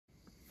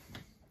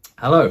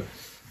Hello,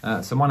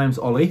 so my name's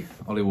Ollie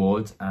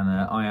Ward, and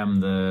I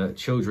am the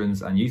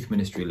Children's and Youth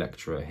Ministry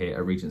Lecturer here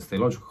at Regents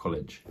Theological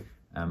College,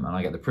 and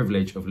I get the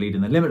privilege of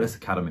leading the Limitless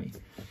Academy.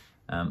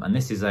 And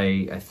this is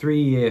a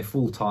 3-year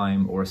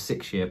full-time or a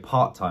 6-year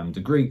part-time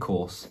degree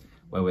course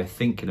where we're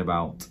thinking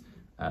about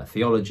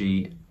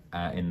theology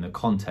in the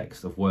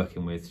context of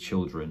working with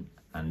children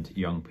and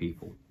young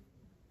people.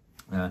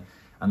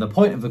 And the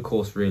point of the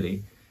course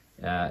really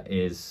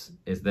is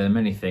there are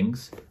many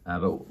things,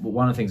 but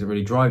one of the things that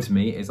really drives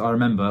me is I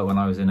remember when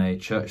I was in a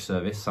church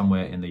service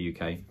somewhere in the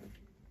UK,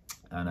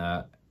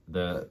 and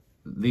the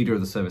leader of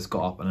the service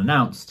got up and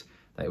announced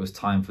that it was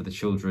time for the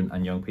children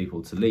and young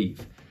people to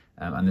leave,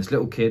 and this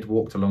little kid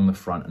walked along the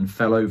front and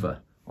fell over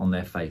on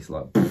their face,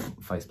 like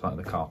face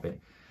planted the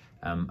carpet,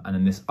 and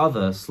then this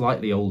other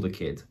slightly older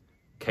kid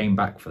came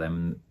back for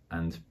them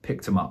and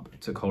picked them up,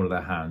 took hold of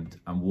their hand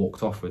and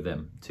walked off with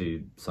them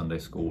to Sunday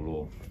school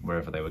or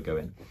wherever they were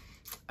going.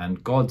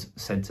 And God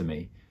said to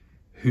me,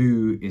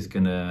 who is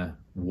going to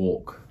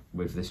walk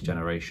with this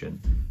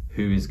generation?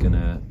 Who is going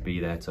to be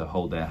there to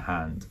hold their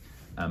hand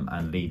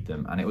and lead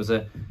them? And it was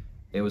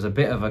a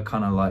bit of a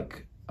kind of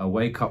like a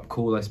wake-up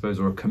call, I suppose,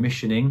 or a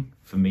commissioning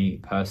for me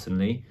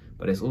personally,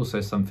 but it's also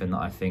something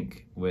that I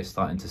think we're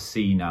starting to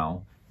see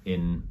now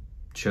in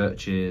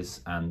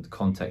churches and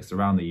contexts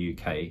around the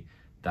UK,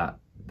 that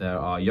there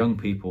are young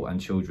people and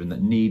children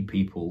that need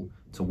people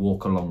to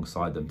walk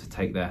alongside them, to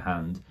take their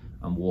hand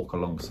and walk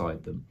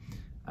alongside them.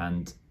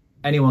 And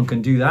anyone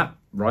can do that,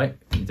 right?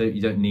 You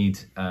don't need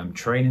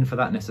training for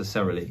that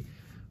necessarily,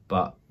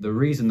 but the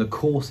reason the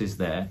course is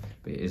there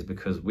is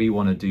because we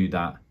want to do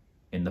that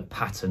in the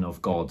pattern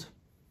of God.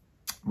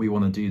 We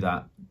want to do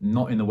that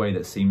not in the way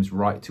that seems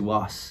right to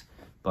us,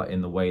 but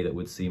in the way that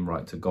would seem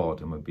right to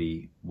God and would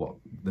be what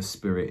the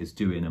Spirit is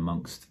doing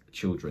amongst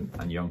children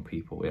and young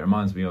people. It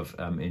reminds me of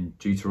in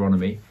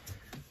Deuteronomy,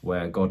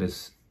 where God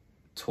is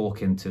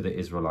talking to the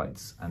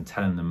Israelites and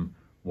telling them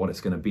what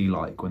it's going to be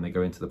like when they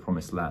go into the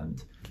promised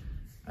land.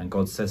 And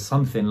God says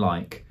something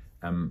like,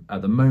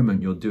 at the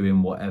moment you're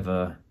doing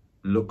whatever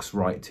looks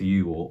right to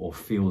you or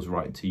feels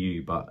right to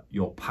you, but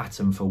your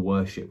pattern for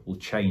worship will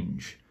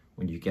change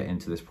when you get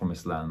into this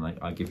promised land. Like,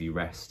 I give you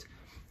rest.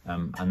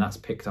 And that's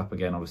picked up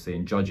again, obviously,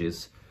 in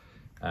Judges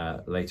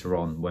later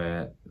on,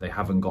 where they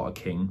haven't got a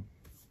king.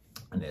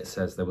 And it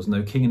says there was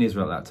no king in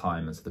Israel at that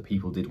time, and so the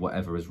people did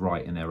whatever is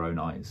right in their own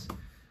eyes.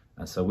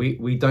 And so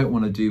we don't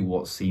want to do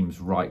what seems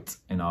right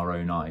in our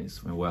own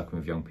eyes when we're working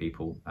with young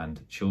people and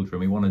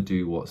children. We want to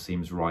do what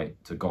seems right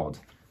to God.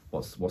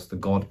 What's the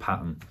God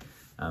pattern?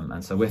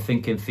 And so we're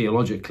thinking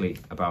theologically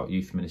about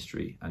youth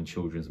ministry and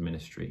children's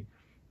ministry.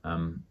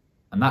 And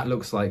that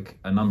looks like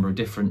a number of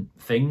different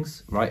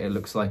things, right? It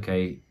looks like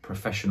a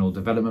professional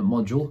development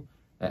module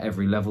at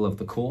every level of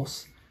the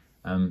course.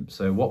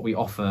 So what we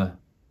offer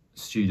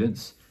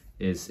students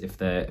is, if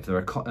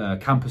they're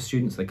campus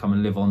students, they come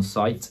and live on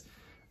site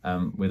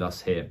with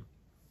us here,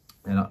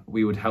 and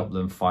we would help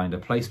them find a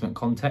placement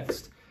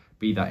context,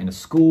 be that in a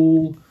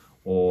school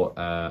or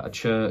a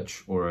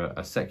church or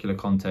a secular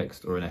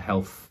context or in a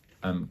health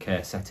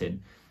care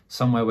setting,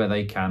 somewhere where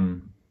they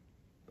can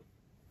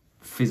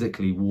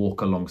physically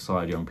walk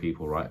alongside young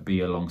people, right?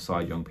 Be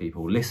alongside young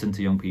people, listen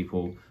to young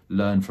people,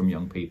 learn from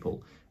young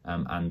people,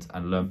 and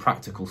learn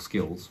practical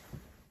skills.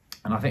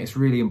 And I think it's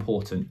really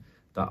important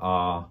that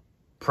our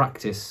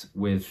practice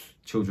with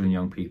children and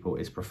young people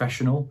is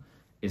professional,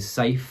 is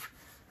safe,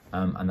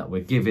 and that we're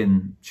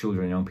giving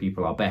children and young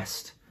people our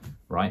best,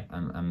 right?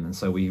 And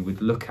so we would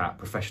look at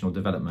professional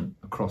development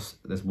across,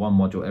 there's one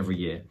module every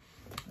year.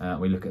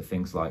 We look at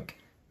things like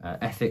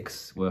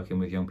ethics, working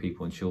with young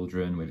people and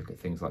children. We look at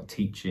things like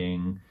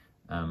teaching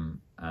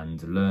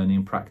and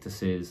learning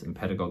practices and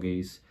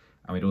pedagogies.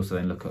 And we'd also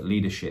then look at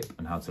leadership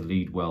and how to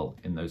lead well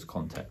in those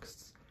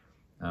contexts.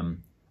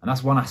 And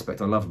that's one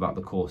aspect I love about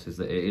the course, is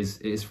that it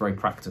is very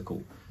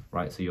practical,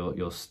 right? So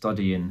you're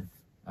studying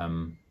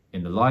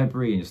in the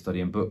library, and you're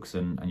studying books,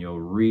 and you're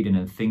reading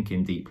and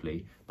thinking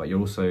deeply, but you're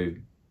also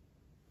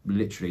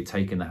literally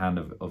taking the hand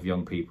of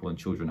young people and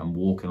children and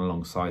walking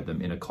alongside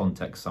them in a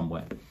context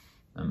somewhere.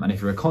 And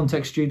if you're a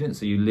context student,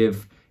 so you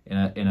live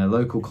in a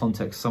local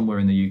context somewhere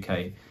in the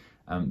UK,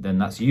 then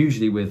that's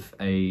usually with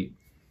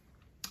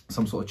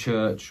some sort of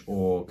church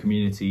or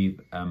community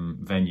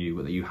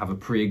venue that you have a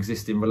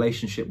pre-existing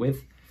relationship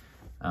with,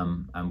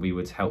 and we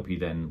would help you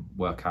then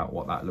work out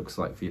what that looks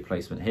like for your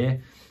placement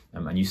here.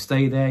 And you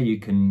stay there, you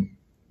can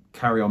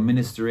carry on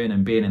ministering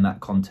and being in that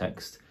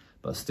context,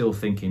 but still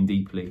thinking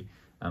deeply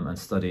and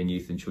studying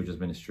youth and children's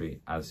ministry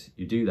as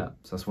you do that.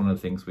 So that's one of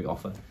the things we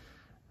offer.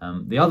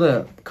 The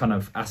other kind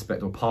of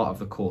aspect or part of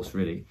the course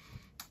really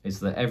is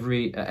that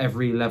at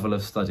every level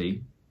of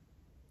study,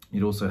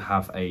 you'd also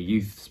have a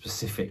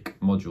youth-specific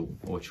module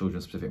or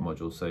children-specific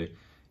module. So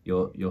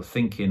you're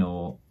thinking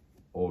or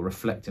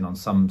reflecting on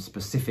some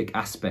specific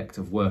aspect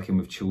of working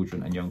with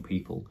children and young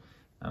people.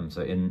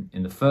 So in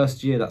the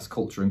first year, that's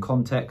culture and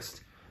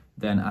context,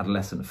 then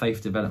adolescent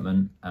faith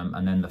development,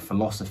 and then the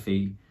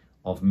philosophy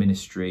of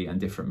ministry and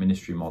different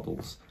ministry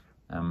models.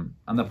 And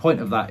the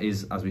point of that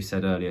is, as we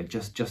said earlier,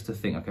 just to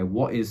think, okay,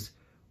 what is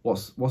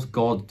what's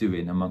God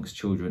doing amongst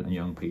children and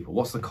young people?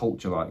 What's the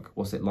culture like?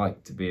 What's it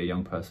like to be a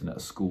young person at a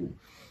school?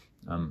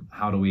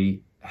 How do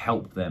we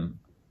help them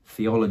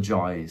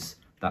theologize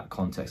that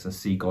context and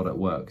see God at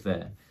work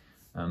there?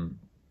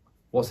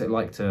 What's it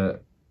like to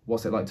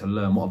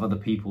learn? What have other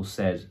people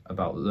said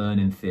about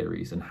learning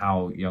theories and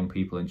how young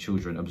people and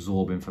children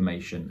absorb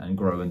information and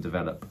grow and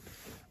develop?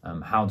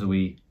 How do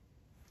we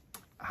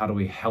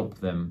help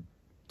them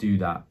do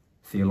that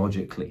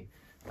theologically?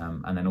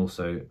 And then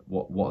also,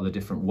 what are the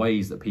different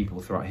ways that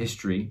people throughout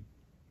history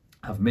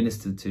have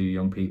ministered to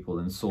young people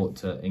and sought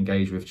to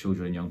engage with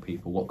children and young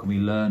people? What can we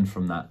learn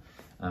from that?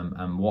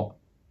 And what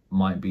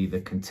might be the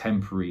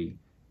contemporary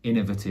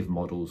innovative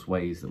models,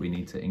 ways that we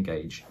need to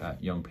engage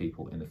young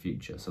people in the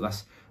future? So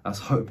that's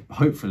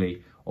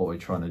hopefully what we're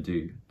trying to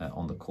do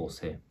on the course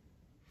here.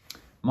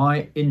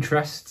 My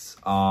interests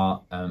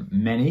are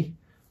many,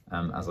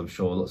 as I'm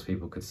sure lots of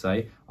people could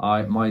say.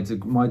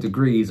 My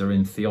degrees are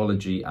in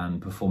theology and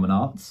performing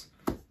arts,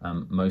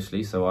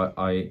 mostly. So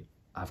I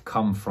have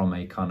come from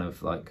a kind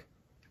of like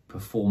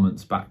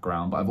performance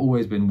background, but I've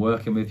always been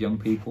working with young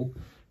people.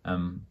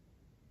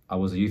 I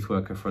was a youth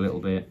worker for a little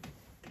bit.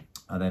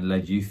 I then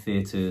led youth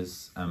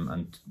theatres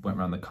and went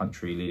around the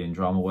country leading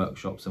drama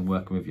workshops and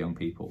working with young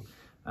people.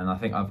 And I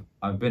think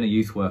I've been a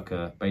youth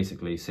worker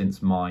basically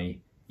since my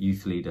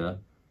youth leader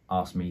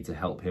asked me to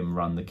help him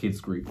run the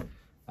kids group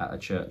at a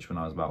church when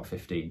I was about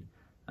 15.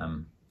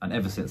 And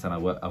ever since then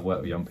I've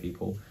worked with young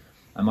people.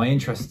 And my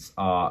interests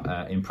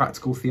are in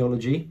practical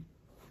theology.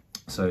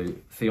 So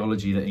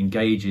theology that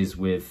engages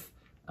with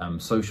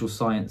social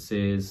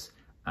sciences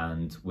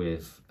and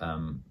with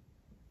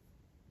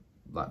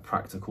like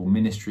practical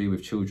ministry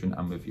with children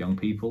and with young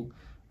people.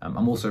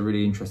 I'm also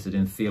really interested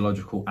in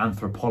theological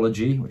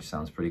anthropology, which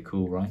sounds pretty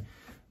cool, right?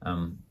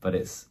 But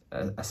it's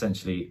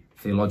essentially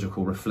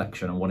theological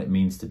reflection on what it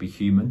means to be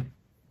human,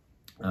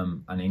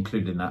 and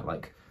included in that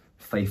like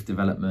faith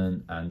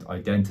development and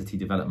identity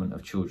development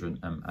of children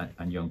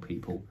and young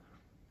people.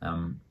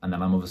 And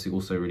then I'm obviously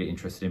also really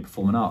interested in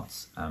performing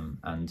arts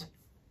and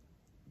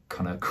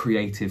kind of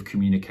creative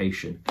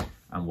communication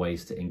and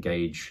ways to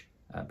engage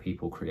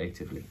people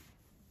creatively.